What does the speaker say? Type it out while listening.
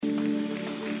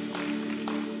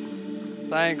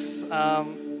Thanks. That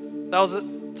was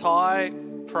Ty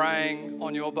praying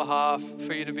on your behalf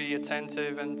for you to be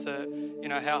attentive and to,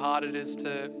 how hard it is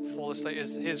to fall asleep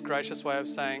is his gracious way of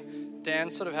saying, Dan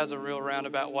sort of has a real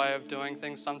roundabout way of doing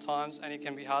things sometimes and he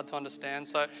can be hard to understand.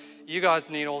 So you guys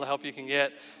need all the help you can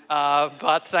get.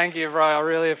 But thank you, bro. I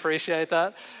really appreciate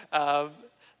that.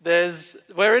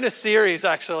 We're in a series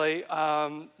actually.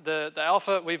 The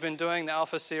Alpha, we've been doing the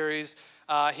Alpha series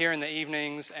here in the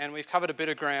evenings and we've covered a bit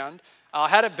of ground. I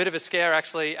had a bit of a scare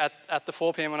actually at the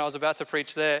 4 p.m. when I was about to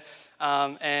preach there,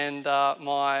 and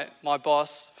my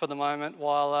boss for the moment,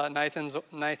 while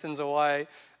Nathan's away,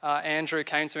 Andrew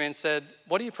came to me and said,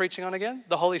 "What are you preaching on again?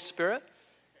 The Holy Spirit?"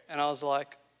 And I was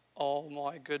like, "Oh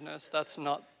my goodness, that's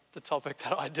not the topic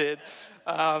that I did."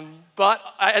 And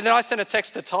then I sent a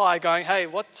text to Ty going, "Hey,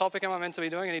 what topic am I meant to be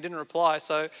doing?" And he didn't reply.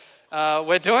 So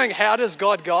we're doing How Does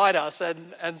God Guide Us?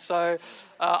 And so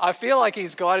I feel like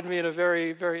he's guided me in a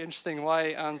very, very interesting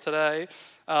way today,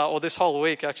 or this whole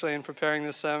week actually, in preparing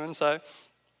this sermon. So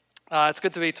it's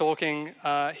good to be talking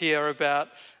here about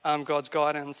God's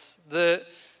guidance.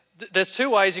 There's two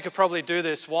ways you could probably do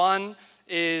this. One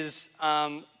is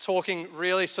talking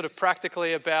really sort of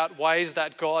practically about ways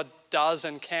that God does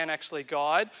and can actually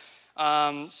guide.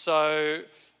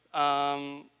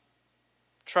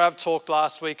 Trav talked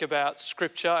last week about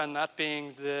Scripture and that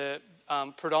being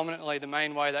predominantly the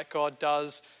main way that God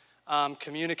does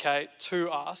communicate to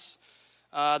us.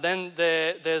 Then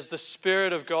there's the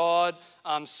Spirit of God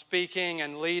speaking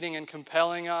and leading and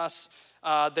compelling us.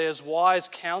 There's wise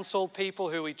counsel people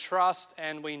who we trust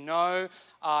and we know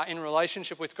in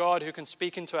relationship with God who can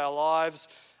speak into our lives.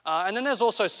 And then there's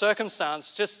also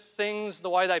circumstance, just things, the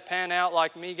way they pan out,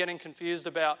 like me getting confused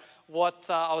about what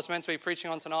I was meant to be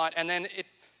preaching on tonight. And then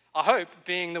I hope,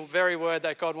 being the very word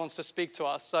that God wants to speak to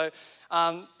us. So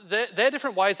there are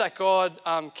different ways that God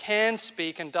can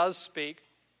speak and does speak.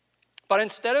 But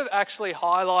instead of actually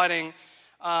highlighting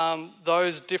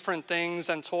those different things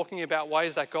and talking about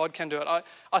ways that God can do it,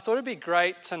 I thought it'd be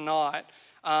great tonight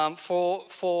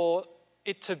for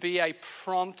it to be a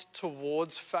prompt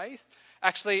towards faith,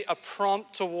 actually a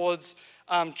prompt towards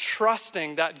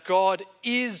trusting that God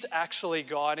is actually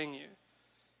guiding you,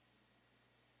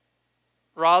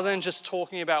 rather than just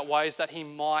talking about ways that he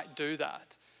might do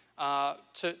that.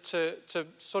 To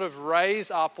sort of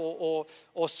raise up or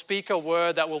speak a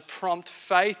word that will prompt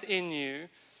faith in you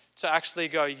to actually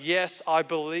go, yes, I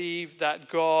believe that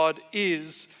God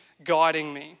is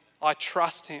guiding me. I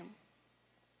trust him.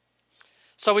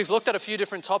 So we've looked at a few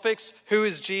different topics. Who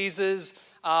is Jesus?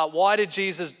 Why did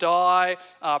Jesus die?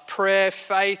 Prayer,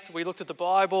 faith. We looked at the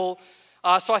Bible.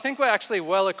 So I think we're actually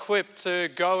well equipped to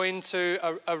go into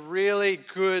a really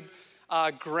good,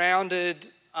 grounded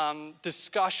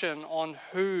discussion on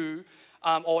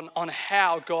on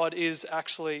how God is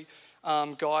actually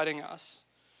guiding us.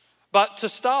 But to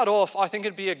start off, I think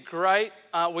it'd be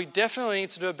we definitely need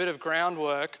to do a bit of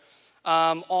groundwork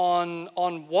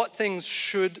on what things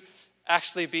should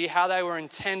actually be, how they were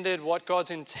intended, what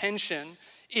God's intention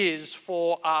is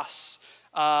for us,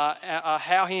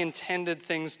 how he intended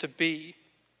things to be.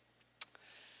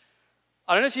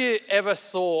 I don't know if you ever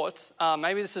thought,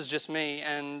 maybe this is just me,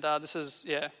 and this is,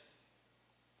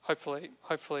 hopefully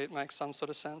it makes some sort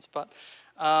of sense, but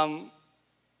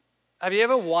have you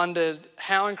ever wondered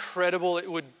how incredible it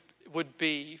would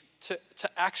be to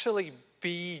actually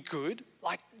be good?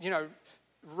 Like,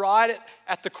 right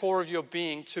at the core of your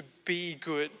being, to be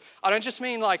good. I don't just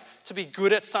mean like to be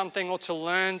good at something or to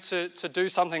learn to do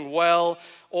something well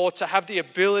or to have the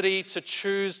ability to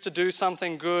choose to do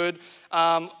something good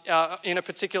in a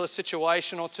particular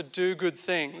situation or to do good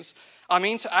things. I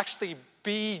mean to actually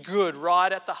be good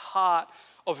right at the heart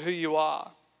of who you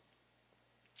are.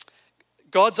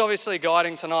 God's obviously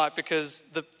guiding tonight because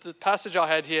the passage I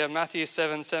had here, Matthew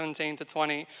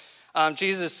 7:17-20,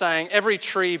 Jesus is saying, every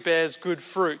tree bears good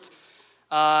fruit,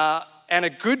 and a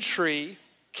good tree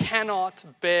cannot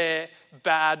bear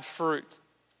bad fruit.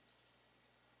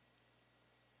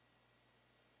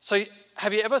 So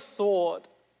have you ever thought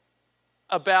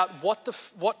about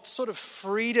what sort of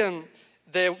freedom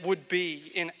there would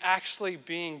be in actually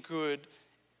being good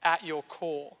at your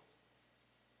core?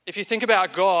 If you think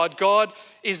about God, God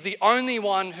is the only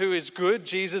one who is good.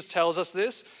 Jesus tells us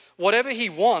this. Whatever he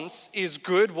wants is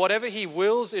good. Whatever he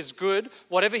wills is good.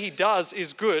 Whatever he does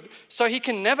is good. So he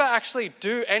can never actually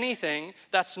do anything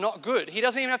that's not good. He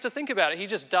doesn't even have to think about it. He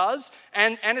just does,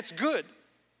 and it's good.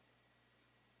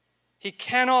 He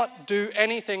cannot do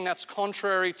anything that's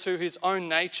contrary to his own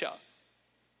nature.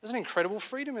 There's an incredible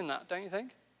freedom in that, don't you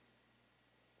think?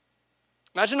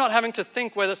 Imagine not having to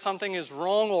think whether something is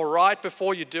wrong or right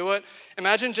before you do it.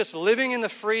 Imagine just living in the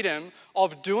freedom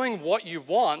of doing what you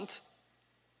want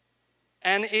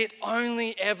and it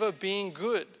only ever being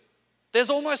good. There's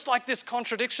almost like this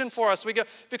contradiction for us. We go,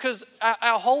 because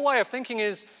our whole way of thinking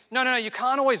is, no, you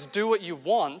can't always do what you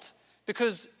want,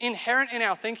 because inherent in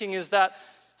our thinking is that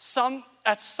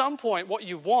at some point what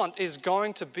you want is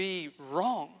going to be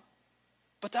wrong.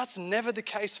 But that's never the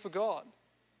case for God.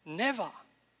 Never.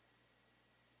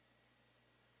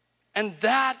 And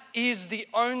that is the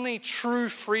only true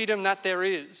freedom that there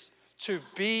is, to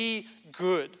be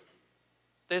good.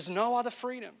 There's no other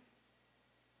freedom.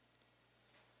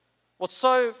 What's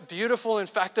so beautiful, in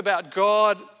fact, about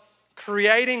God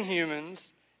creating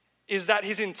humans is that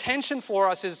his intention for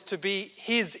us is to be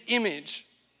his image,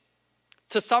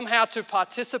 to somehow to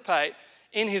participate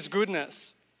in his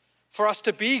goodness, for us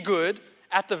to be good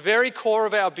at the very core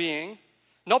of our being,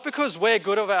 not because we're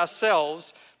good of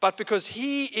ourselves, but because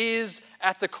he is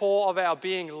at the core of our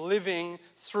being, living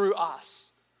through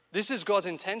us. This is God's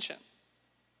intention.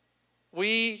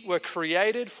 We were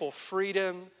created for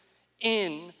freedom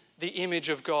in the image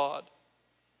of God.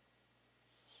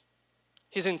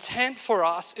 His intent for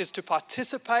us is to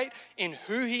participate in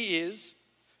who he is,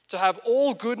 to have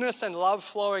all goodness and love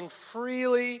flowing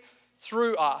freely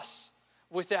through us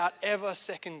without ever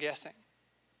second guessing.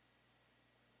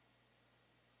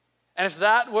 And if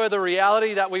that were the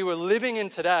reality that we were living in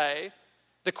today,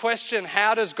 the question,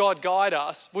 how does God guide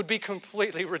us, would be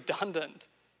completely redundant.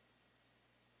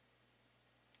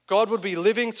 God would be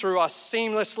living through us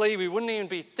seamlessly. We wouldn't even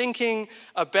be thinking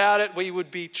about it. We would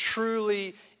be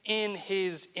truly in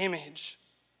his image.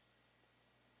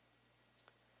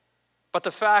 But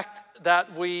the fact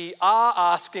that we are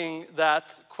asking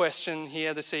that question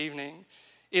here this evening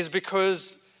is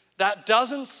because that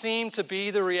doesn't seem to be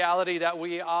the reality that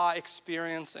we are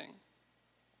experiencing.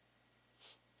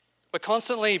 We're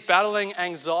constantly battling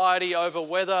anxiety over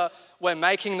whether we're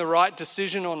making the right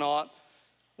decision or not,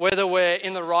 whether we're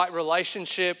in the right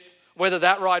relationship, whether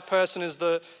that person is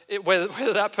the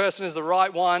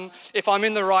right one, if I'm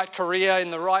in the right career,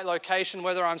 in the right location,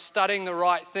 whether I'm studying the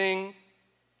right thing.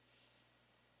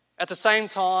 At the same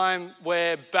time,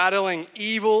 we're battling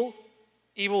evil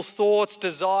thoughts,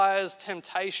 desires,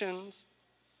 temptations.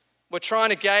 We're trying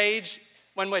to gauge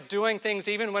when we're doing things,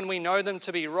 even when we know them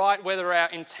to be right, whether our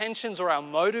intentions or our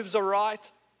motives are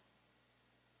right.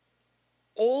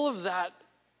 All of that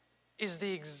is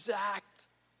the exact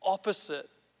opposite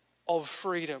of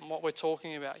freedom, what we're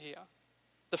talking about here.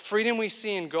 The freedom we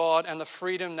see in God and the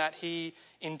freedom that he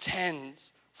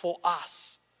intends for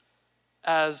us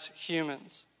as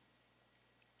humans.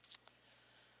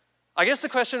 I guess the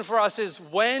question for us is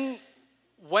when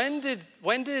did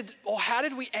or how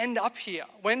did we end up here?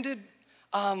 When did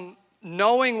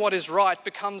knowing what is right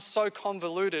become so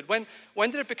convoluted? When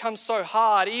did it become so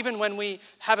hard, even when we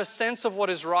have a sense of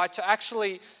what is right, to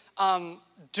actually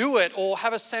do it or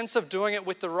have a sense of doing it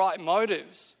with the right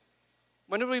motives?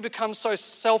 When did we become so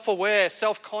self-aware,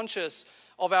 self-conscious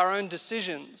of our own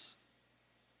decisions?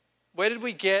 Where did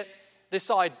we get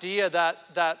this idea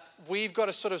that we've got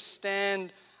to sort of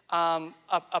stand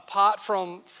apart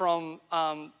from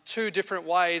two different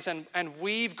ways and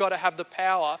we've got to have the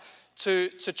power to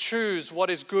choose what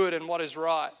is good and what is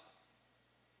right?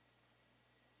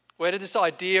 Where did this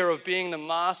idea of being the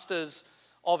masters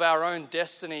of our own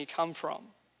destiny come from?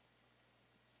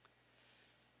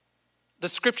 The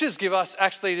scriptures give us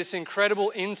actually this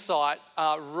incredible insight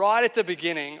right at the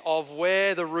beginning of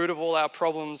where the root of all our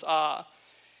problems are.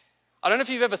 I don't know if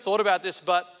you've ever thought about this,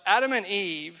 but Adam and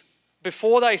Eve,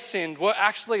 before they sinned, were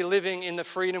actually living in the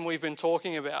freedom we've been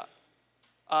talking about.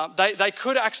 They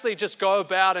could actually just go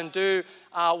about and do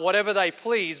whatever they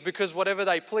pleased, because whatever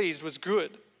they pleased was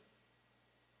good.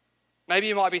 Maybe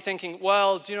you might be thinking,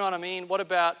 well, do you know what I mean? What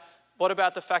about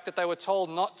the fact that they were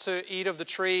told not to eat of the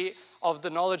tree of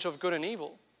the knowledge of good and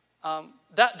evil?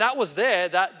 That was there,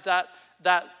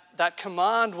 that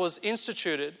command was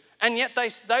instituted, and yet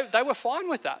they were fine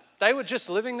with that. They were just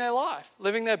living their life,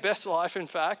 living their best life, in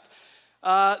fact.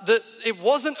 That it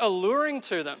wasn't alluring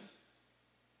to them.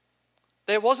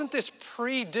 There wasn't this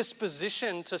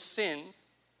predisposition to sin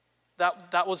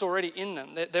that was already in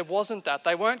them. There wasn't that.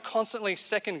 They weren't constantly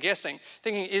second guessing,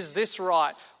 thinking, is this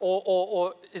right?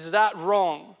 Or is that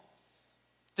wrong?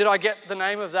 Did I get the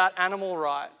name of that animal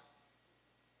right?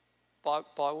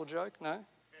 Bible joke? No?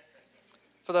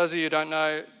 For those of you who don't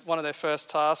know, one of their first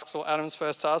tasks, or Adam's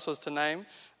first task, was to name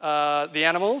the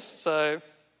animals. So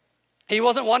he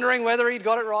wasn't wondering whether he'd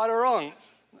got it right or wrong.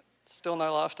 Still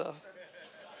no laughter.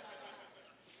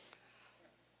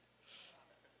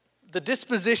 the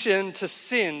disposition to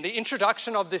sin, the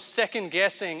introduction of this second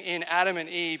guessing in Adam and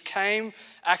Eve came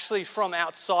actually from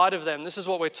outside of them. This is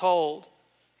what we're told.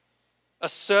 A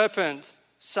serpent,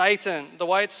 Satan, the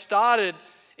way it started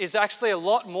is actually a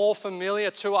lot more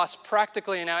familiar to us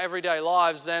practically in our everyday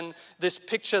lives than this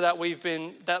picture that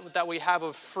we have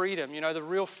of freedom, the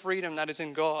real freedom that is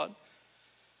in God.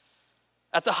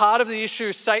 At the heart of the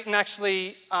issue, Satan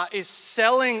actually is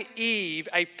selling Eve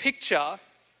a picture,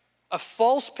 a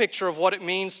false picture of what it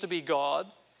means to be God.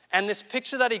 And this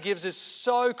picture that he gives is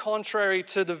so contrary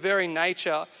to the very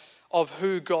nature of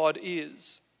who God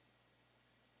is.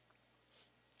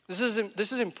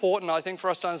 This is important, I think, for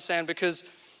us to understand, because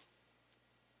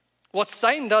what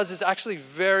Satan does is actually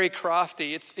very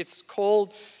crafty. It's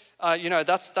called,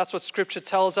 that's what Scripture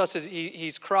tells us. Is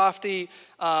he's crafty,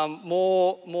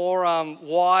 more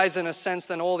wise in a sense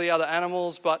than all the other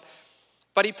animals. But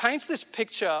he paints this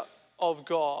picture of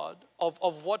God,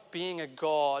 of what being a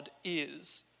God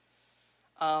is,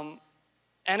 and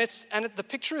the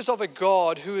picture is of a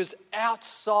God who is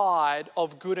outside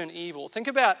of good and evil. Think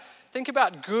about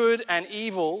good and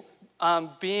evil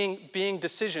being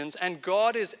decisions, and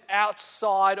God is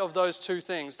outside of those two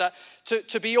things. That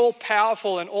to be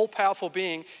all-powerful, and all-powerful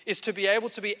being is to be able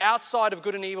to be outside of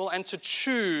good and evil and to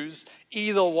choose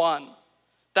either one.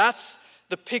 That's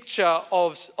the picture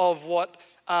of what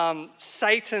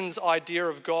Satan's idea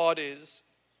of God is.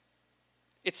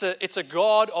 It's a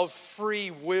God of free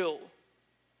will.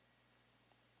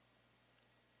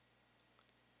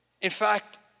 In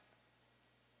fact,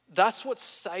 that's what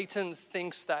Satan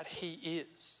thinks that he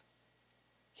is.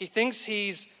 He thinks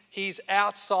he's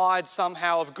outside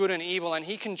somehow of good and evil, and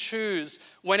he can choose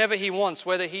whenever he wants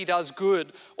whether he does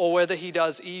good or whether he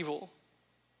does evil.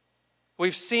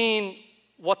 We've seen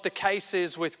what the case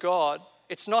is with God.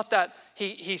 It's not that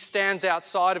he stands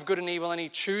outside of good and evil and he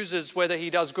chooses whether he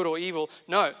does good or evil.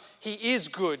 No, he is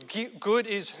good. Good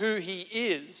is who he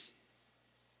is.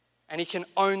 And he can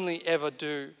only ever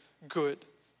do good,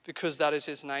 because that is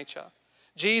his nature.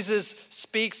 Jesus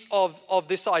speaks of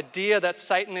this idea that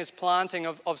Satan is planting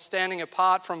of standing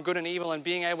apart from good and evil and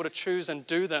being able to choose and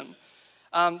do them.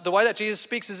 The way that Jesus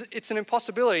speaks is it's an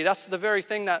impossibility. That's the very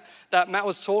thing that Matt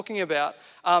was talking about.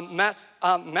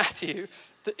 Matthew,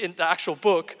 in the actual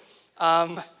book,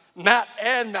 Matt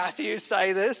and Matthew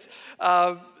say this.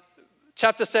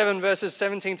 Chapter 7, verses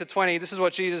 17 to 20, this is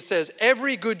what Jesus says.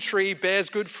 Every good tree bears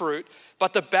good fruit,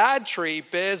 but the bad tree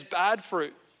bears bad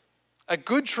fruit. A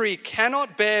good tree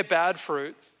cannot bear bad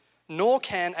fruit, nor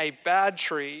can a bad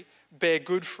tree bear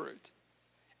good fruit.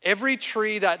 Every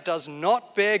tree that does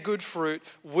not bear good fruit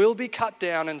will be cut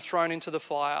down and thrown into the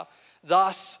fire.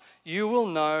 Thus, you will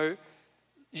know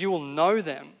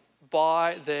them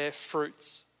by their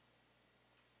fruits.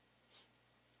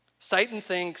 Satan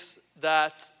thinks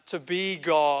that to be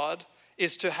God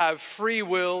is to have free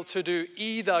will to do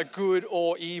either good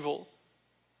or evil,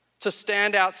 to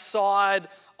stand outside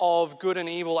of good and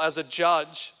evil as a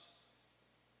judge.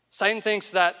 Satan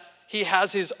thinks that he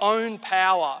has his own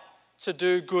power to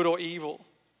do good or evil.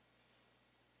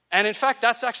 And in fact,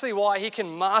 that's actually why he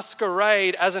can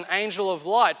masquerade as an angel of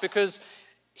light, because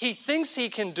he thinks he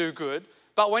can do good,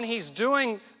 but when he's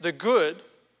doing the good,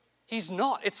 he's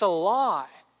not. It's a lie.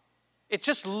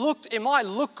 It might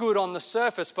look good on the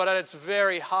surface, but at its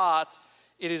very heart,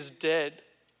 it is dead.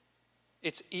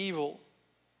 It's evil.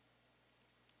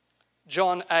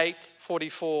 John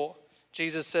 8:44,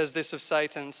 Jesus says this of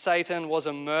Satan. Satan was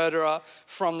a murderer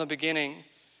from the beginning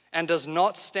and does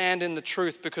not stand in the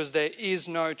truth because there is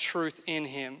no truth in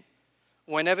him.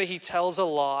 Whenever he tells a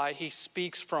lie, he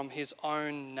speaks from his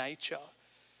own nature,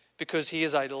 because he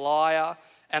is a liar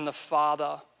and the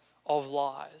father of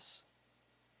lies.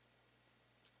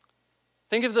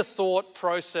 Think of the thought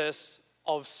process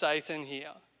of Satan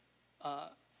here.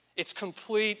 It's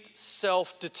complete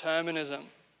self-determinism.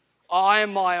 I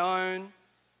am my own.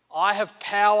 I have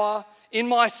power in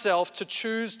myself to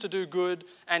choose to do good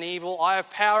and evil. I have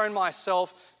power in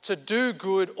myself to do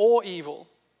good or evil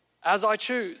as I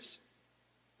choose.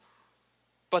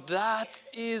 But that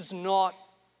is not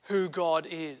who God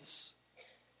is.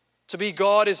 To be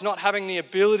God is not having the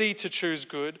ability to choose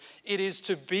good. It is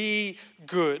to be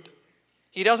good.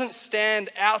 He doesn't stand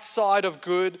outside of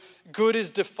good. Good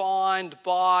is defined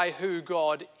by who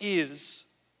God is.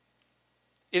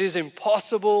 It is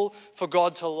impossible for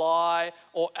God to lie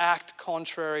or act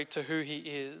contrary to who he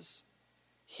is.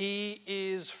 He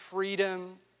is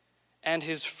freedom, and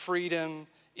his freedom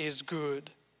is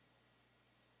good.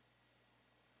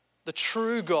 The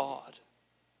true God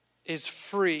is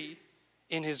free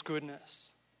in his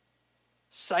goodness.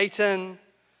 Satan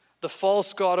the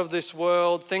false god of this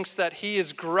world, thinks that he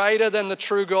is greater than the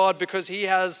true God because he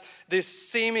has this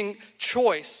seeming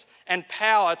choice and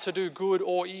power to do good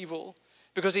or evil.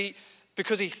 Because he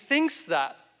thinks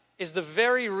that is the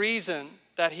very reason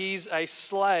that he's a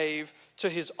slave to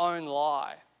his own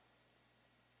lie.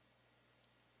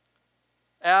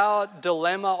 Our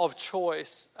dilemma of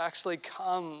choice actually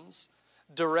comes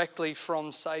directly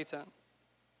from Satan.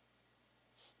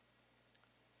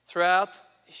 Throughout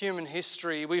human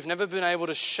history, we've never been able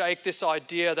to shake this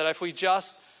idea that if we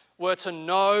just were to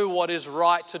know what is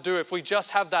right to do, if we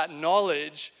just have that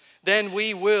knowledge, then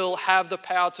we will have the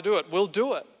power to do it. We'll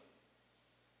do it.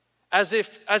 As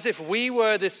if we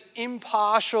were this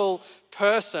impartial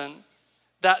person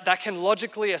that can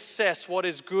logically assess what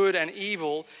is good and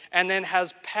evil and then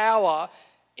has power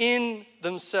in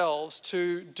themselves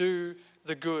to do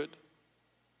the good.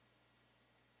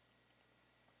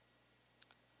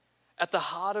 At the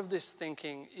heart of this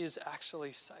thinking is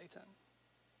actually Satan.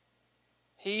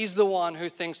 He's the one who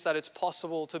thinks that it's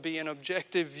possible to be an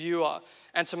objective viewer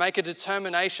and to make a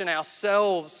determination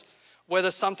ourselves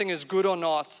whether something is good or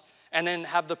not, and then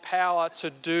have the power to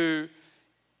do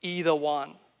either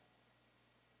one.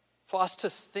 For us to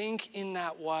think in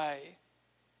that way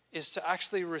is to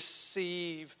actually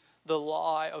receive the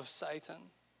lie of Satan.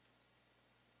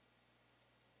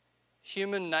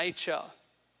 Human nature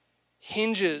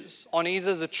hinges on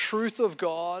either the truth of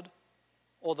God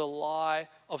or the lie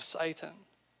of Satan.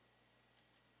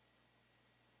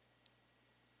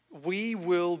 We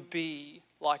will be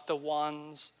like the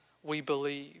ones we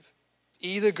believe,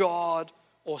 either God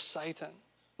or Satan.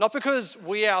 Not because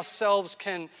we ourselves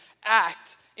can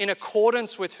act in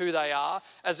accordance with who they are,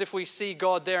 as if we see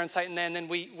God there and Satan there, and then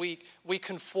we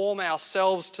conform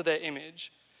ourselves to their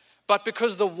image, but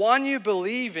because the one you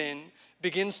believe in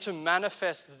begins to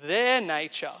manifest their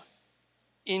nature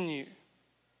in you.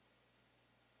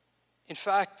 In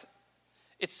fact,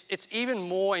 it's even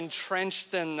more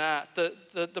entrenched than that.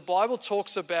 The Bible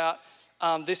talks about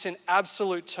this in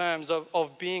absolute terms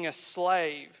of being a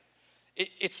slave.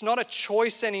 It's not a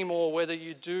choice anymore whether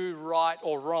you do right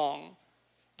or wrong.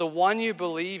 The one you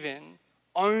believe in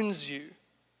owns you,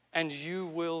 and you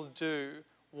will do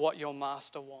what your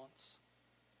master wants.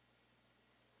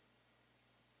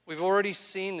 We've already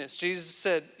seen this. Jesus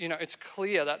said, it's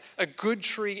clear that a good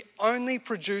tree only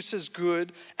produces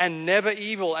good and never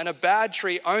evil, and a bad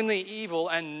tree only evil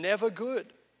and never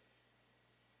good.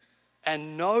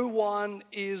 And no one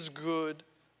is good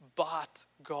but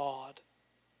God.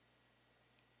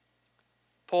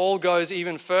 Paul goes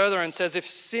even further and says, if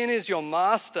sin is your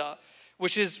master,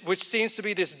 which seems to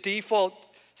be this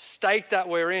default state that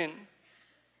we're in,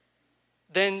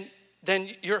 then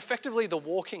you're effectively the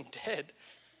walking dead.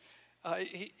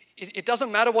 It doesn't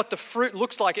matter what the fruit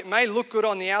looks like. It may look good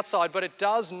on the outside, but it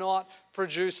does not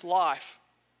produce life.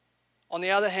 On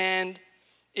the other hand,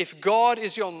 if God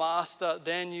is your master,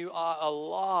 then you are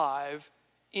alive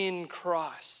in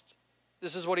Christ.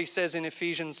 This is what he says in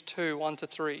Ephesians 2,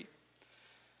 1-3.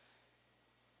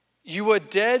 You were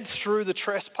dead through the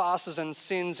trespasses and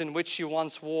sins in which you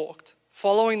once walked,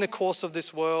 following the course of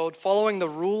this world, following the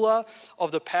ruler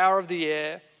of the power of the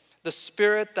air, the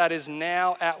spirit that is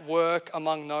now at work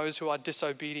among those who are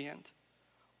disobedient.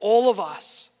 All of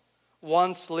us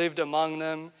once lived among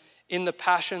them in the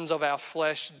passions of our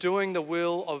flesh, doing the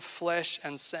will of flesh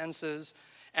and senses,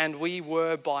 and we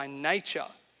were by nature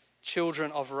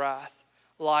children of wrath,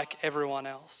 like everyone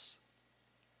else.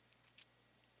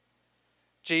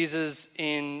 Jesus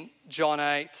in John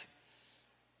 8,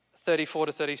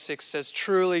 34-36 says,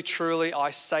 truly, truly,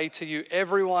 I say to you,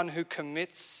 everyone who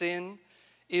commits sin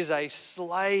is a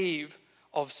slave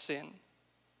of sin.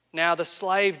 Now the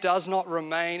slave does not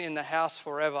remain in the house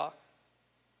forever,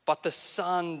 but the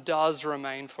Son does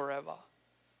remain forever.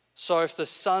 So if the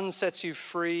Son sets you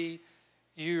free,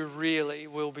 you really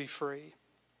will be free.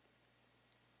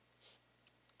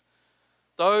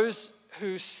 Those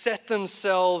who set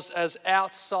themselves as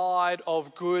outside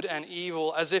of good and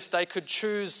evil, as if they could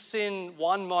choose sin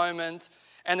one moment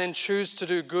and then choose to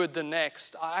do good the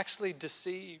next, are actually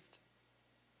deceived.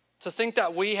 To think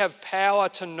that we have power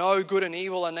to know good and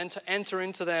evil and then to enter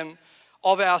into them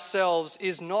of ourselves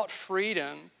is not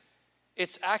freedom.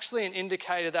 It's actually an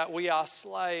indicator that we are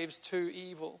slaves to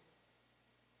evil.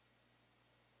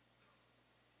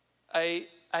 A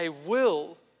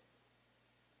will,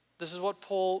 this is what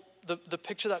the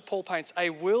picture that Paul paints,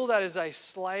 a will that is a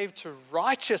slave to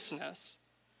righteousness,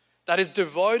 that is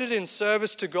devoted in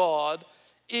service to God,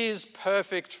 is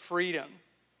perfect freedom.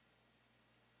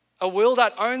 A will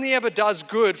that only ever does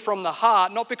good from the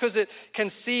heart, not because it can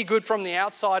see good from the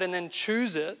outside and then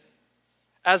choose it.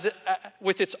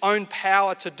 with its own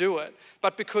power to do it,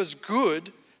 but because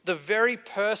good, the very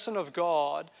person of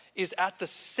God, is at the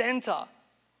center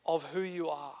of who you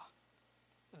are.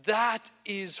 That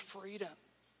is freedom.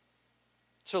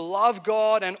 To love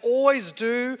God and always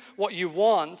do what you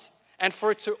want, and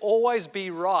for it to always be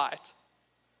right.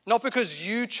 Not because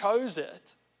you chose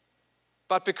it,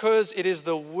 but because it is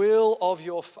the will of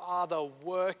your Father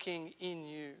working in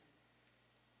you.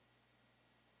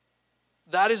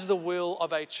 That is the will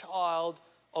of a child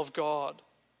of God,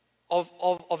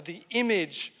 of the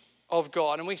image of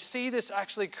God. And we see this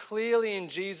actually clearly in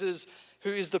Jesus,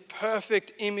 who is the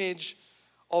perfect image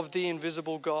of the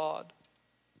invisible God.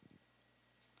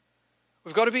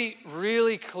 We've got to be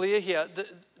really clear here.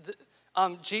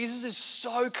 Jesus is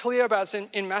so clear about this.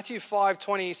 In Matthew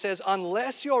 5:20, he says,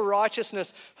 unless your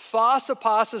righteousness far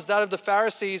surpasses that of the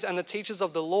Pharisees and the teachers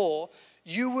of the law,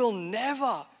 you will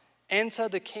never enter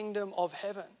the kingdom of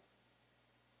heaven.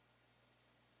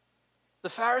 The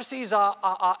Pharisees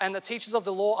and the teachers of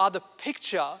the law are the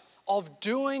picture of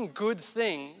doing good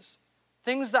things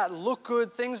that look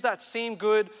good, things that seem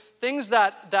good, things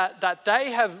that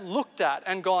they have looked at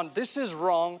and gone, this is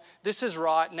wrong, this is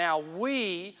right. Now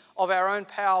we, of our own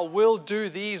power, will do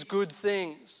these good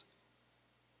things.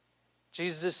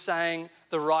 Jesus is saying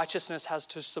the righteousness has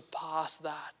to surpass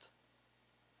that.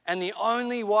 And the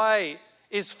only way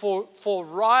is for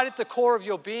right at the core of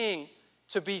your being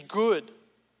to be good,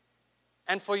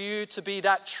 and for you to be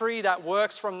that tree that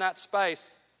works from that space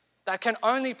that can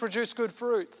only produce good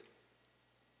fruit.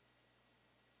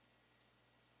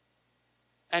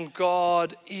 And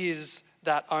God is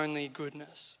that only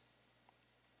goodness.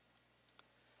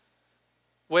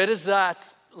 Where does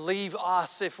that leave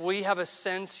us if we have a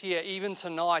sense here, even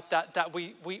tonight, that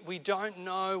we don't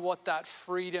know what that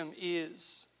freedom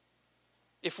is?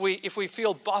 If we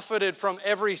feel buffeted from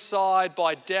every side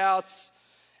by doubts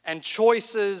and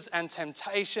choices and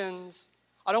temptations,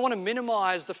 I don't want to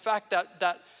minimize the fact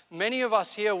that many of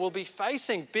us here will be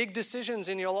facing big decisions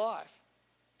in your life.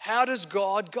 How does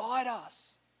God guide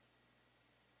us?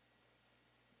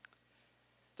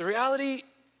 The reality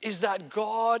is that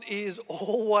God is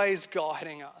always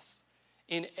guiding us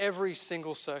in every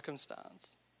single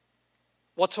circumstance.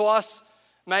 What to us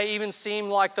may even seem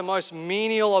like the most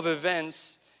menial of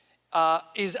events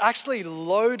is actually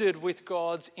loaded with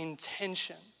God's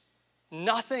intention.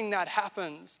 Nothing that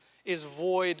happens is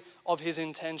void of his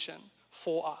intention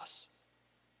for us.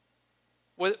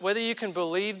 Whether you can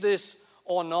believe this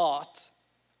or not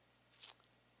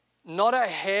a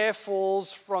hair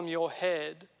falls from your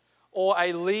head or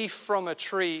a leaf from a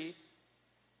tree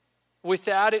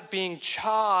without it being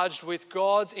charged with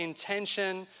God's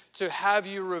intention to have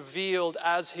you revealed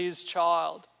as his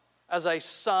child, as a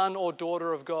son or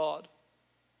daughter of God.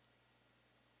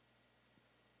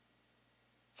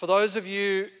 For those of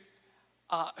you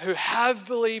who have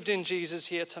believed in Jesus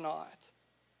here tonight,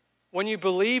 when you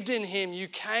believed in him, you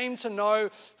came to know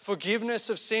forgiveness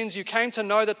of sins. You came to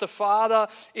know that the Father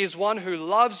is one who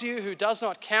loves you, who does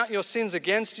not count your sins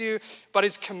against you, but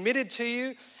is committed to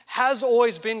you, has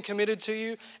always been committed to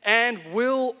you, and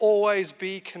will always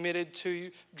be committed to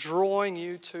you, drawing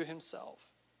you to himself.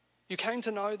 You came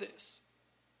to know this.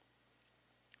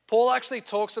 Paul actually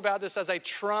talks about this as a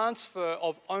transfer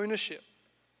of ownership.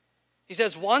 He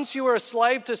says, once you were a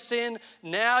slave to sin,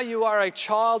 now you are a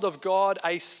child of God,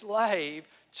 a slave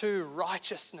to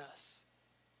righteousness.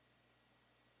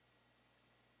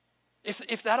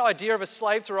 If that idea of a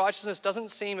slave to righteousness doesn't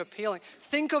seem appealing,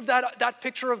 think of that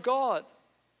picture of God.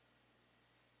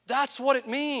 That's what it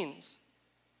means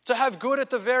to have good at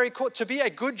the very core, to be a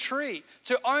good tree,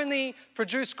 to only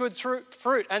produce good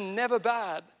fruit and never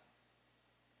bad.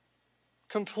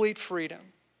 Complete freedom.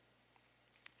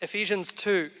 Ephesians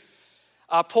 2.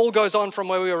 Paul goes on from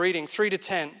where we were reading,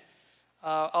 3-10.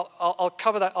 I'll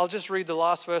cover that. I'll just read the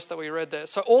last verse that we read there.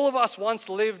 So all of us once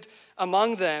lived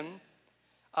among them,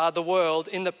 the world,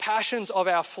 in the passions of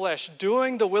our flesh,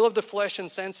 doing the will of the flesh and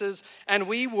senses, and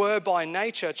we were by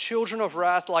nature children of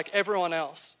wrath like everyone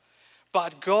else.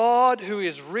 But God, who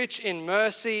is rich in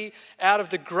mercy, out of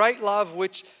the great love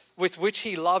with which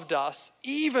he loved us,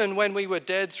 even when we were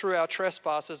dead through our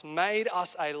trespasses, made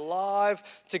us alive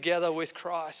together with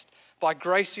Christ. By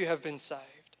grace you have been saved.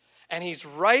 And he's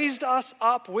raised us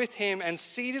up with him and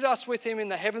seated us with him in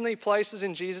the heavenly places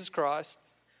in Jesus Christ,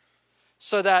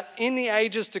 so that in the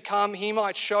ages to come he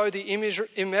might show the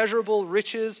immeasurable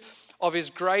riches of his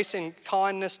grace and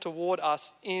kindness toward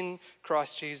us in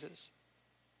Christ Jesus.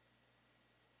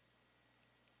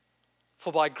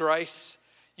 For by grace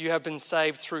you have been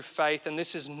saved through faith, and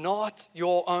this is not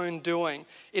your own doing.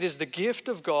 It is the gift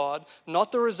of God,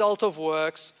 not the result of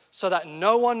works, so that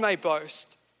no one may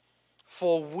boast.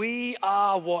 For we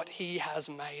are what he has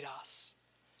made us,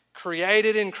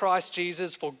 created in Christ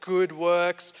Jesus for good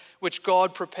works, which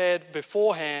God prepared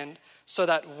beforehand so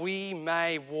that we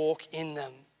may walk in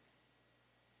them.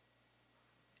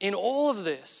 In all of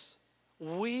this,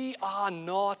 we are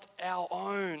not our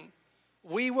own.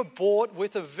 We were bought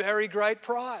with a very great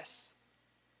price.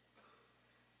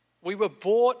 We were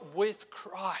bought with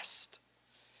Christ.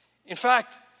 In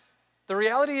fact, the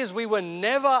reality is we were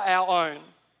never our own.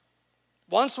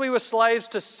 Once we were slaves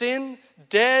to sin,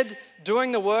 dead,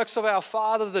 doing the works of our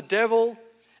father, the devil,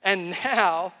 and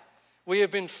now we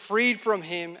have been freed from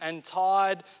him and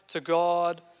tied to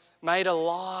God, made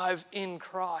alive in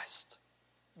Christ.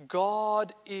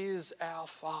 God is our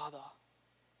Father.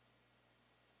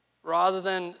 Rather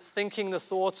than thinking the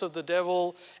thoughts of the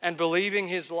devil and believing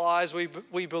his lies,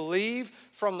 we believe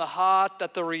from the heart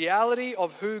that the reality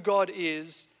of who God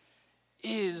is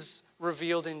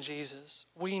revealed in Jesus.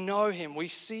 We know him, we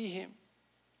see him.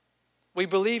 We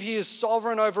believe he is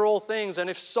sovereign over all things, and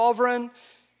if sovereign,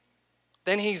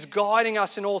 then he's guiding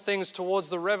us in all things towards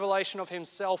the revelation of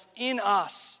himself in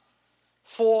us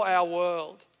for our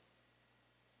world.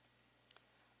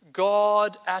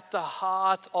 God at the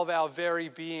heart of our very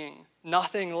being,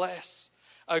 nothing less.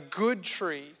 A good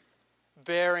tree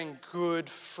bearing good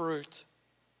fruit.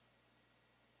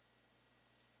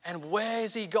 And where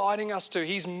is he guiding us to?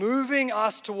 He's moving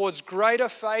us towards greater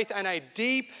faith and a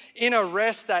deep inner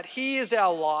rest that he is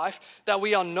our life, that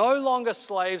we are no longer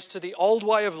slaves to the old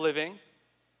way of living,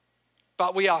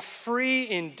 but we are free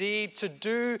indeed to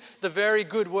do the very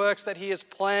good works that he has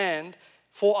planned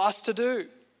for us to do.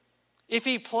 If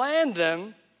he planned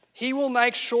them, he will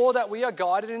make sure that we are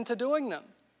guided into doing them.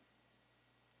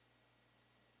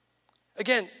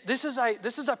 Again, this is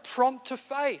a prompt to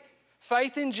faith.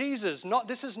 Faith in Jesus.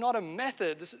 This is not a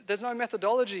method. There's no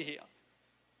methodology here.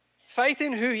 Faith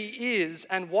in who he is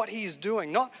and what he's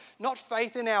doing. Not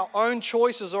faith in our own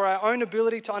choices or our own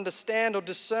ability to understand or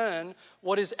discern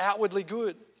what is outwardly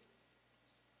good.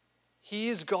 He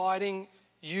is guiding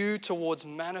you towards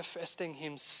manifesting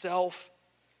himself,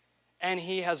 and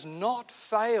he has not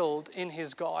failed in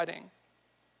his guiding,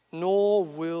 nor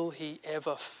will he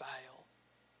ever fail.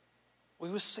 We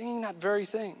were singing that very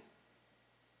thing.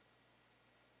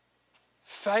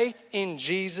 Faith in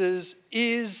Jesus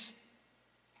is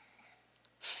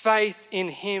faith in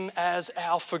him as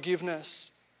our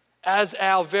forgiveness, as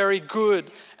our very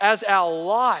good, as our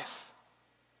life.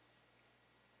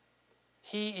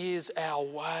 He is our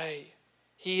way.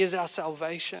 He is our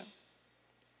salvation.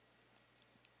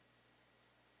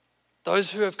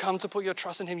 Those who have come to put your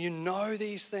trust in him, you know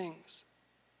these things.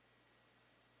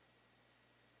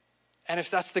 And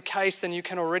if that's the case, then you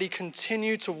can already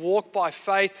continue to walk by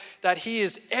faith that he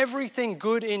is everything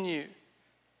good in you,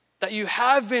 that you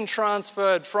have been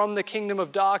transferred from the kingdom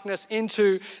of darkness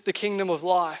into the kingdom of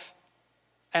life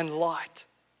and light.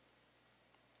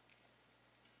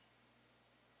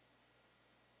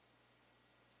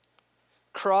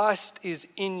 Christ is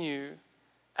in you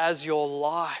as your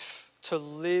life to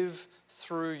live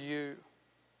through you.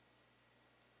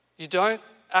 You don't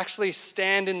actually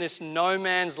stand in this no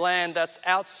man's land that's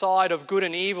outside of good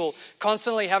and evil,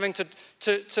 constantly having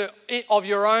to of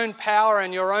your own power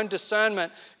and your own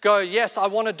discernment, go, yes, I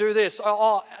want to do this.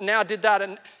 Oh, now I did that.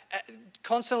 And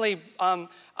constantly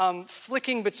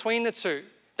flicking between the two.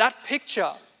 That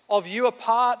picture of you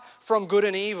apart from good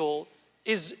and evil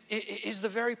is the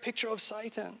very picture of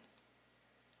Satan.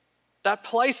 That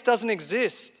place doesn't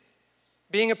exist.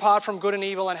 Being apart from good and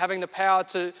evil and having the power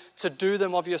to do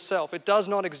them of yourself. It does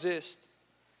not exist.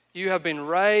 You have been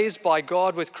raised by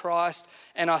God with Christ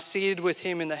and are seated with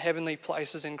him in the heavenly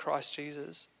places in Christ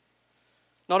Jesus.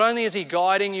 Not only is he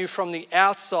guiding you from the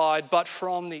outside, but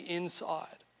from the inside.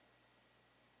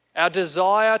 Our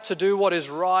desire to do what is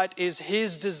right is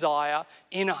his desire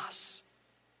in us.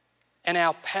 And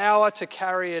our power to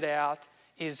carry it out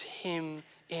is him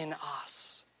in us.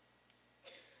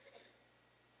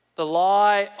 The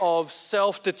lie of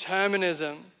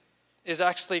self-determinism is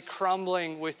actually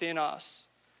crumbling within us.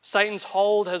 Satan's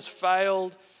hold has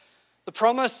failed. The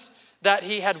promise that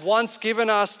he had once given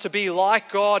us to be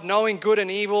like God, knowing good and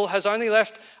evil, has only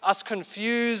left us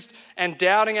confused and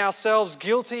doubting ourselves,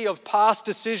 guilty of past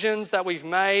decisions that we've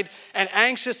made, and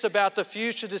anxious about the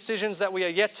future decisions that we are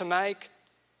yet to make.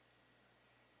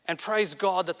 And praise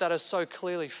God that has so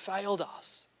clearly failed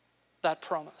us, that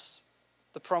promise,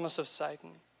 the promise of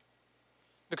Satan.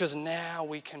 Because now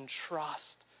we can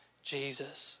trust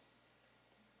Jesus.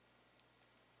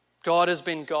 God has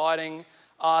been guiding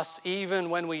us even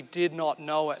when we did not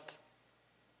know it.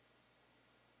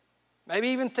 Maybe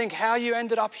even think how you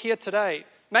ended up here today.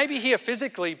 Maybe here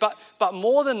physically, but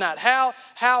more than that,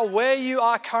 how where you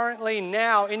are currently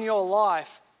now in your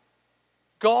life,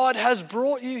 God has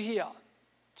brought you here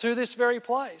to this very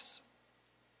place.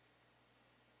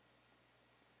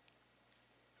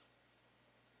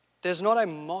 There's not a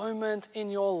moment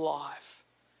in your life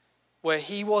where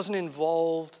He wasn't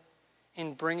involved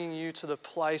in bringing you to the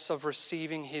place of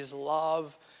receiving His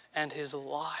love and His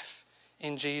life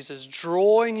in Jesus,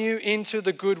 drawing you into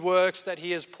the good works that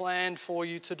He has planned for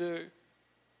you to do.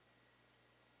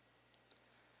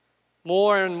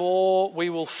 More and more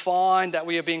we will find that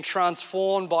we are being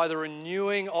transformed by the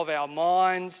renewing of our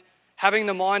minds, having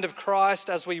the mind of Christ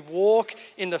as we walk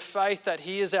in the faith that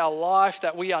He is our life,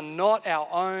 that we are not our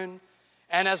own.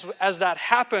 And as that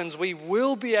happens, we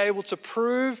will be able to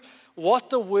prove what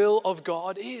the will of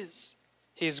God is,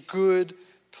 His good,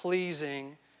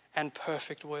 pleasing, and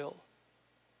perfect will.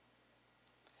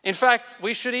 In fact,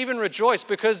 we should even rejoice,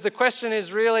 because the question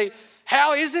is really,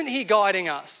 how isn't He guiding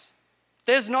us?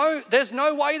 There's no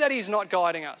way that He's not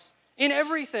guiding us. In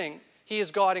everything, He is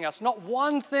guiding us. Not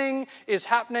one thing is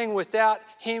happening without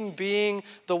Him being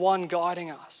the one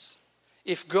guiding us.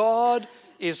 If God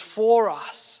is for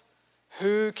us,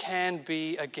 who can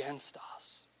be against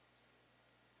us?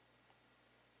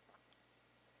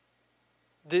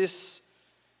 This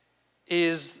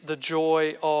is the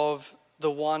joy of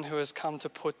the one who has come to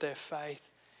put their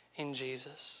faith in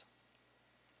Jesus.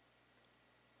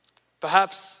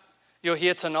 Perhaps you're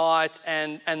here tonight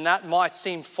and that might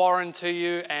seem foreign to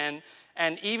you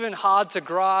and even hard to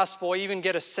grasp or even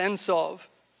get a sense of.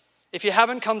 If you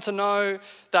haven't come to know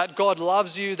that God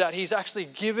loves you, that He's actually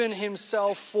given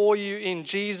Himself for you in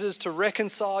Jesus to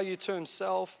reconcile you to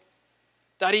Himself,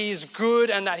 that He is good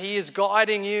and that He is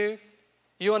guiding you,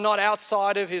 you are not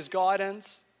outside of His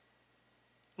guidance,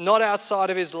 not outside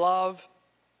of His love.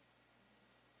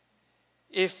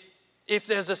 If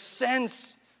there's a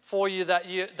sense for you that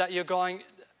you're going,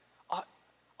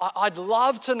 I'd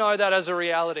love to know that as a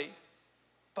reality,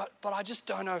 but I just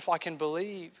don't know if I can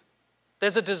believe.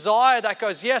 There's a desire that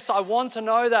goes, yes, I want to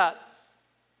know that,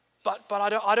 but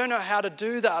I don't know how to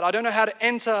do that. I don't know how to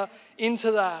enter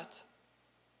into that.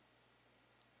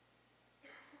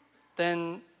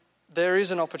 Then there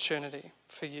is an opportunity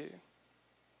for you.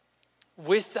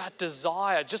 With that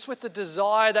desire, just with the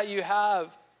desire that you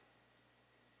have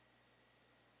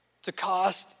to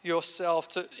cast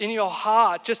yourself in your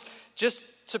heart, just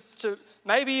to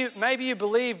maybe you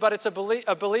believe, but it's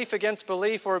a belief against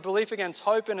belief, or a belief against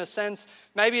hope in a sense.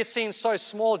 Maybe it seems so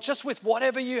small. Just with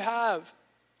whatever you have,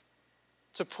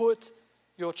 to put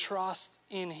your trust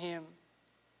in Him,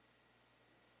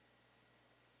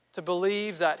 to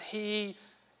believe that He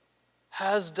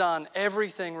has done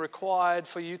everything required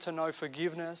for you to know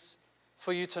forgiveness,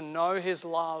 for you to know His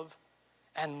love,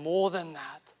 and more than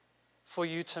that, for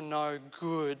you to know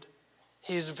good,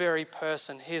 His very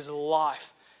person, His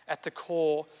life at the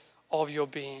core of your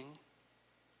being.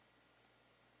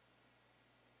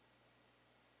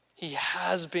 He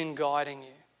has been guiding you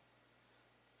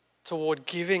toward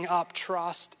giving up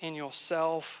trust in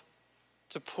yourself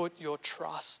to put your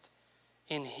trust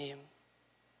in Him.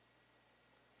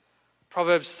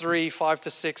 Proverbs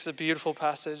 3:5-6, a beautiful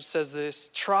passage, says this: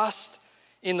 trust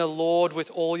in the Lord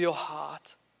with all your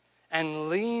heart and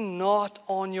lean not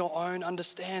on your own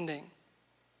understanding.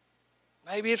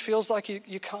 Maybe it feels like you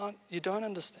don't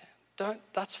understand.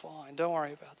 That's fine, don't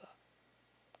worry about that.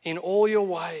 In all your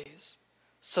ways,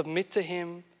 submit to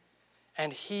Him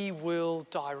and He will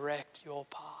direct your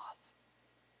path.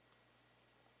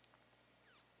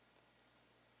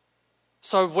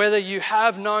 So whether you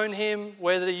have known Him,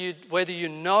 whether you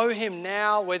know Him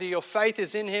now, whether your faith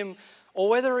is in Him, or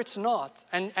whether it's not,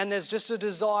 and there's just a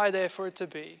desire there for it to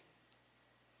be.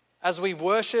 As we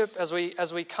worship, as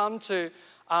we come to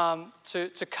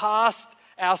cast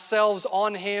ourselves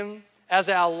on Him as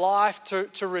our life,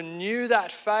 to renew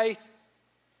that faith.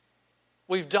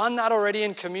 We've done that already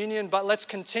in communion, but let's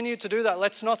continue to do that.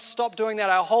 Let's not stop doing that.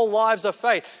 Our whole lives are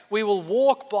faith. We will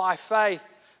walk by faith,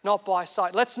 not by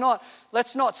sight. Let's not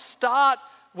start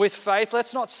with faith.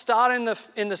 Let's not start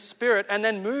in the Spirit and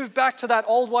then move back to that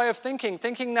old way of thinking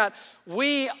that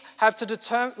we have to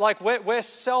determine, like we're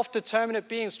self-determinate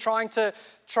beings trying to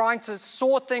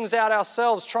sort things out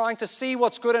ourselves, trying to see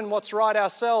what's good and what's right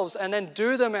ourselves and then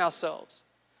do them ourselves.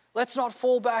 Let's not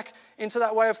fall back into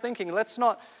that way of thinking. Let's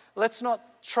not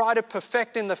try to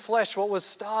perfect in the flesh what was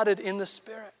started in the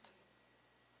Spirit.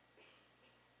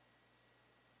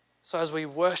 So as we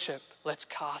worship, let's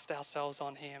cast ourselves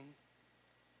on Him.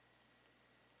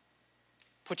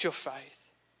 Put your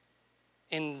faith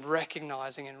in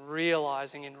recognizing and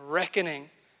realizing and reckoning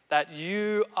that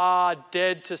you are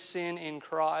dead to sin in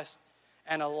Christ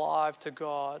and alive to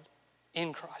God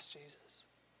in Christ Jesus.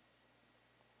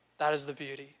 That is the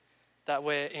beauty that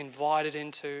we're invited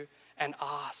into and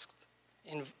asked,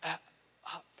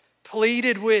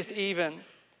 pleaded with even,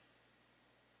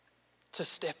 to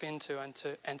step into and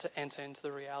to enter into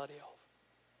the reality of.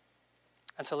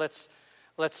 And so let's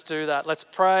do that. Let's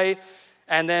pray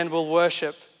and then we'll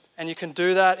worship. And you can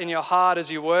do that in your heart as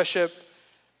you worship.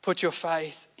 Put your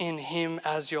faith in him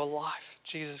as your life,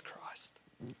 Jesus Christ.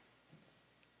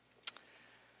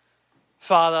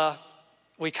 Father,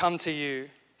 we come to you.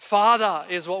 Father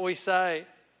is what we say.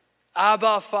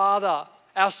 Abba, Father.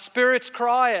 Our spirits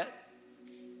cry it.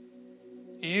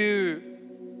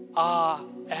 You are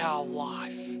our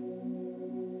life.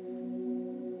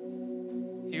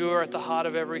 You are at the heart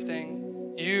of everything.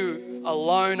 You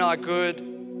alone are good.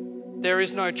 There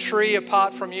is no tree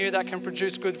apart from you that can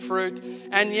produce good fruit.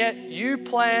 And yet you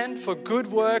planned for good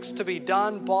works to be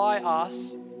done by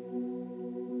us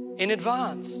in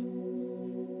advance.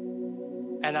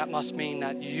 And that must mean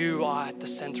that you are at the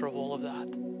center of all of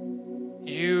that.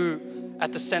 You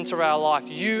at the center of our life.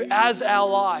 You as our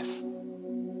life.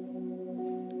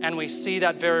 And we see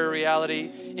that very reality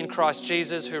in Christ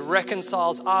Jesus, who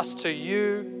reconciles us to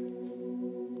you.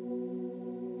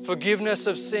 Forgiveness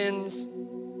of sins.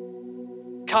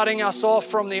 Cutting us off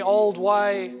from the old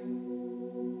way.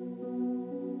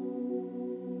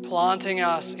 Planting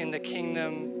us in the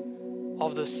kingdom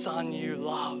of the Son you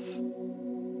love.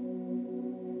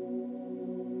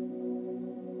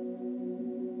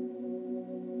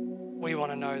 We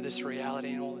want to know this reality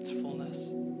in all its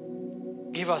fullness.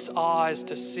 Give us eyes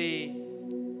to see.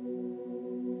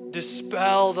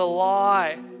 Dispel the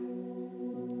lie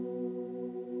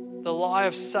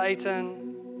of Satan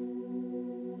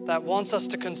that wants us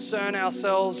to concern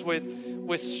ourselves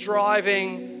with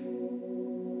striving,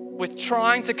 with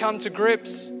trying to come to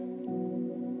grips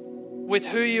with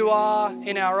who you are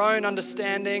in our own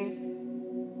understanding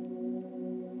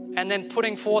and then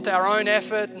putting forth our own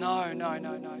effort. No.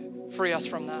 Free us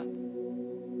from that.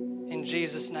 In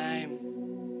Jesus' name.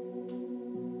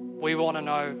 We want to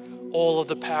know all of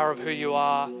the power of who you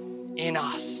are in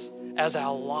us as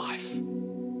our life.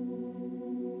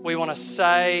 We want to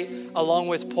say, along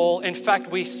with Paul, in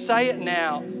fact, we say it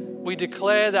now. We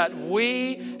declare that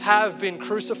we have been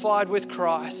crucified with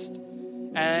Christ,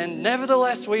 and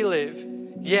nevertheless we live,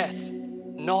 yet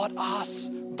not us,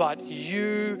 but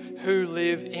you who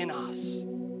live in us.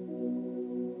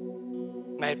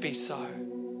 May it be so.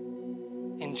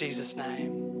 In Jesus'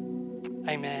 name,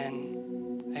 amen.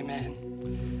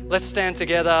 Amen. Let's stand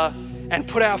together and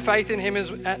put our faith in him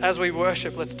as we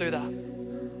worship. Let's do that.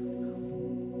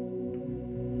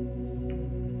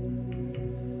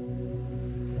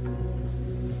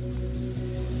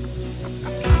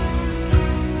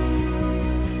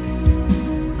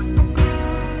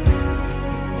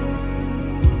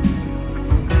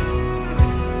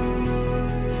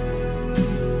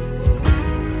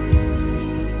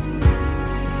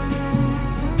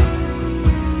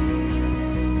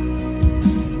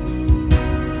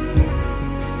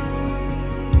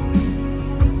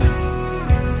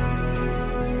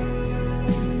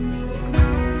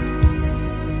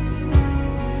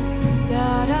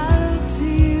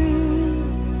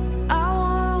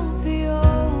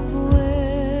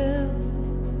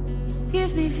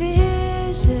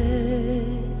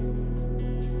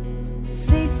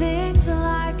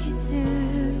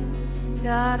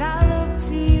 I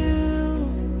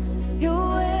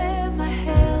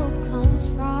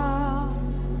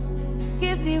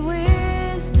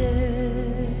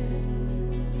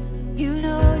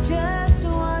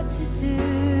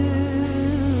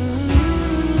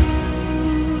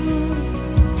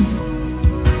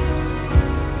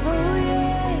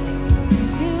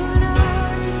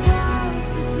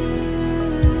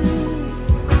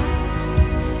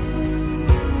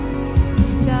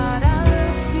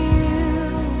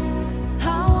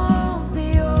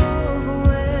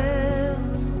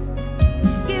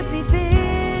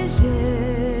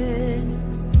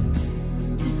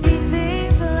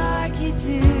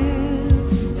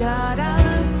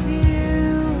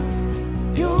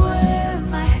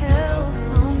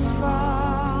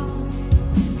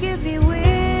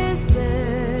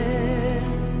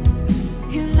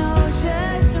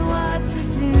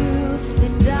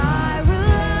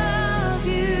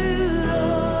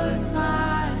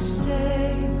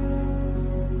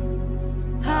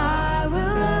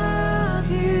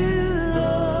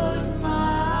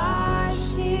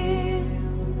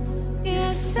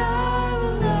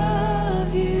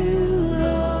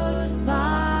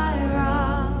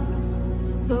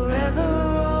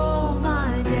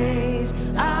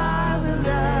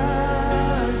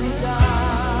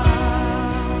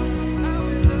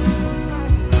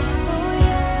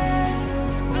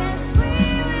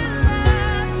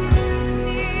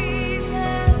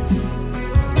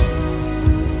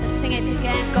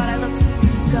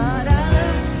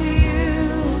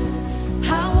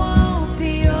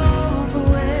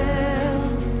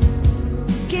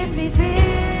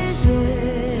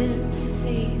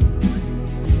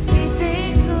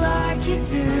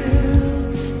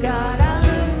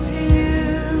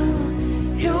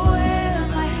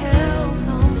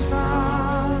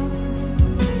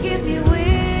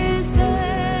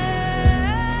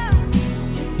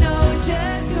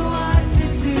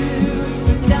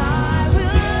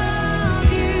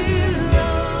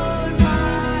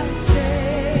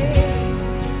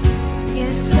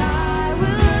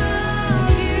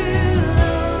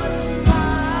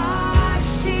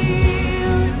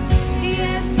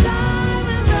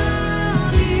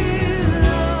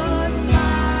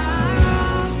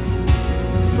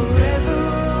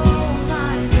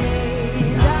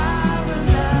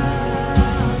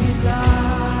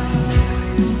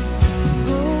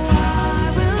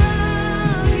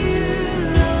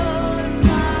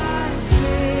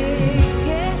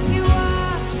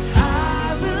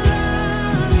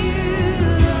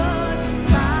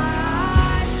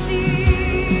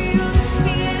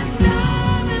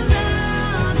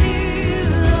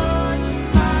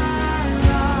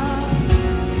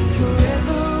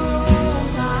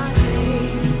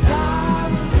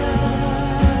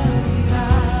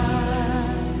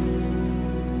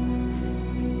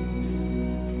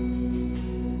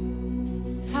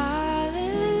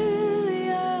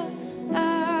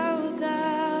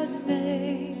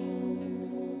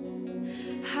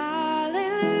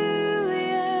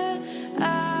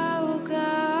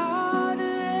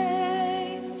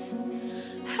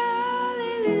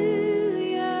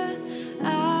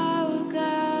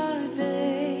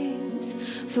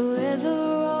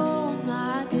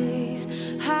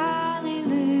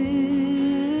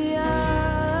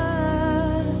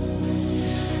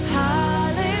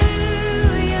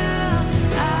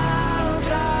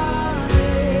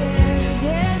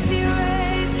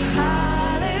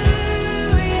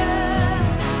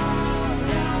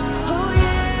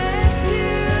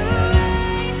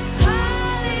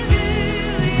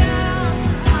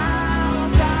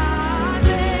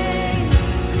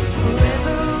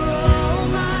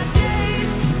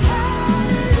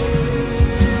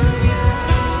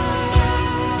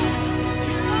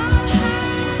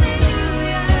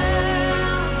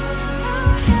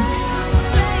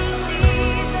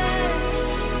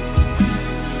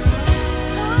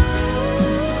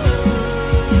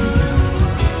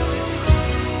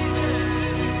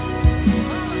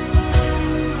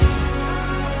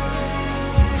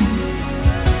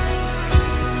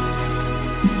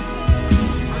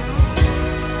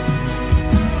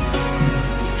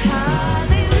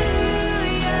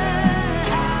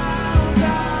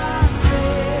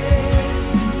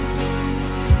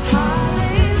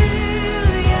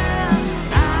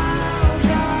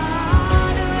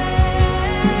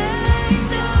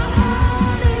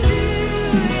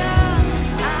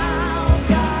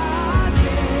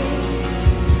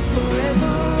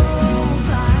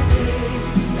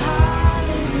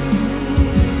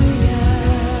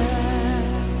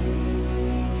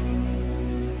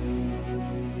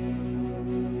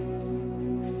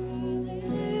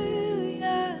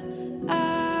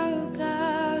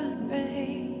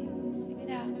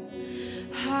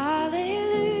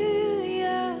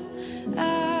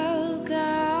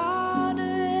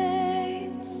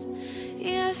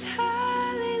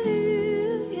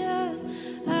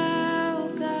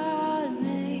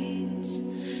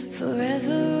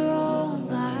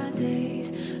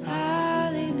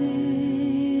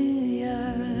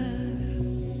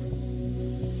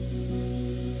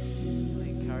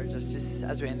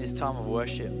as we're in this time of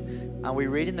worship, we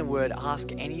read in the Word,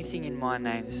 ask anything in my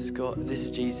name. This is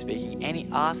Jesus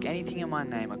speaking. Ask anything in my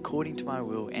name according to my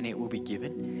will, and it will be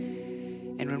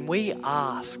given. And when we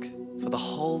ask for the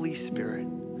Holy Spirit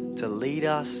to lead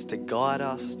us, to guide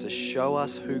us, to show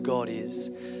us who God is,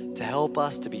 to help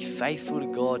us to be faithful to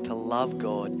God, to love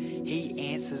God,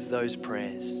 He answers those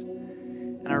prayers.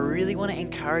 And I really want to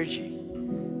encourage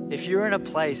you. If you're in a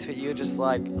place where you're just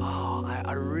like,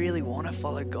 I really want to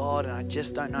follow God and I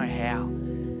just don't know how.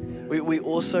 We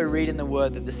also read in the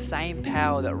Word that the same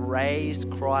power that raised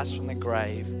Christ from the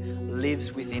grave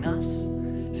lives within us.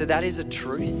 So that is a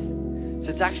truth. So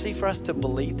it's actually for us to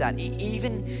believe that.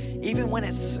 Even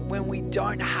when we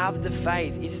don't have the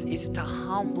faith, it's to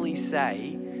humbly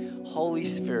say, Holy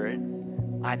Spirit,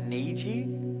 I need you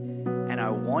and I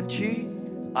want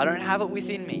you. I don't have it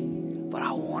within me, but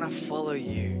I want to follow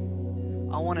you.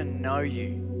 I want to know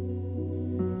you.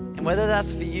 And whether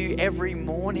that's for you every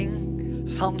morning,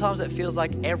 sometimes it feels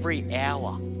like every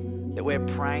hour that we're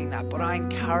praying that, but I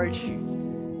encourage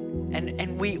you.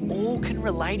 And we all can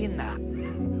relate in that.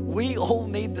 We all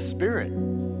need the Spirit.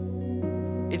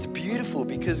 It's beautiful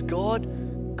because God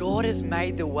has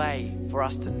made the way for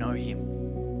us to know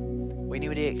Him. We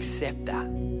need to accept that.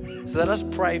 So let us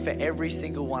pray for every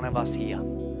single one of us here,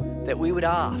 that we would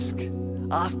ask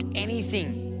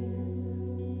anything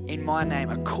in my name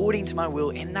according to my will,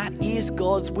 and that is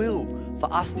God's will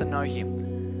for us to know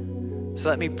him. So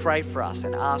let me pray for us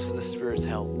and ask for the Spirit's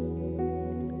help.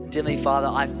 Dear Heavenly Father,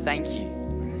 I thank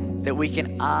you that we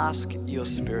can ask your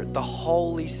Spirit, the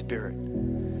Holy Spirit,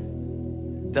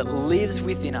 that lives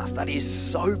within us, that is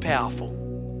so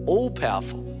powerful, all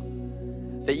powerful,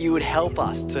 that you would help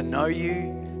us to know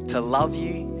you, to love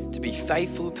you, to be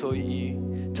faithful to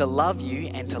you, to love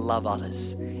you and to love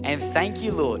others. And thank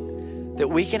you, Lord, that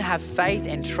we can have faith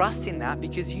and trust in that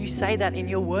because you say that in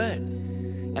your word.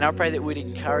 And I pray that we'd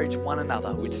encourage one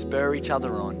another, we'd spur each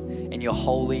other on in your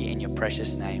holy and your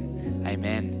precious name.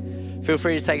 Amen. Feel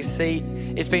free to take a seat.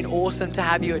 It's been awesome to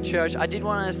have you at church. I did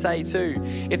want to say too,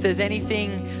 if there's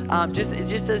anything,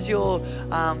 just as you're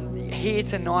here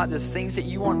tonight, there's things that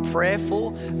you want prayer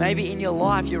for. Maybe in your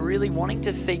life, you're really wanting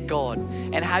to seek God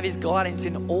and have his guidance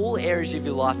in all areas of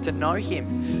your life, to know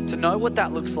him, to know what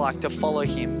that looks like, to follow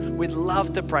him. We'd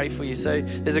love to pray for you. So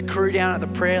there's a crew down at the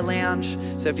prayer lounge.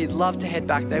 So if you'd love to head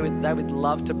back, they would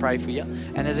love to pray for you.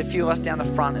 And there's a few of us down the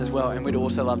front as well, and we'd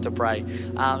also love to pray.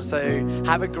 So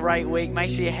have a great week. Make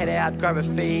sure you head out, grab a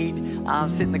feed,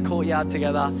 sit in the courtyard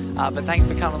together. But thanks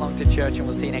for coming along to church, and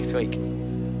we'll see you next week.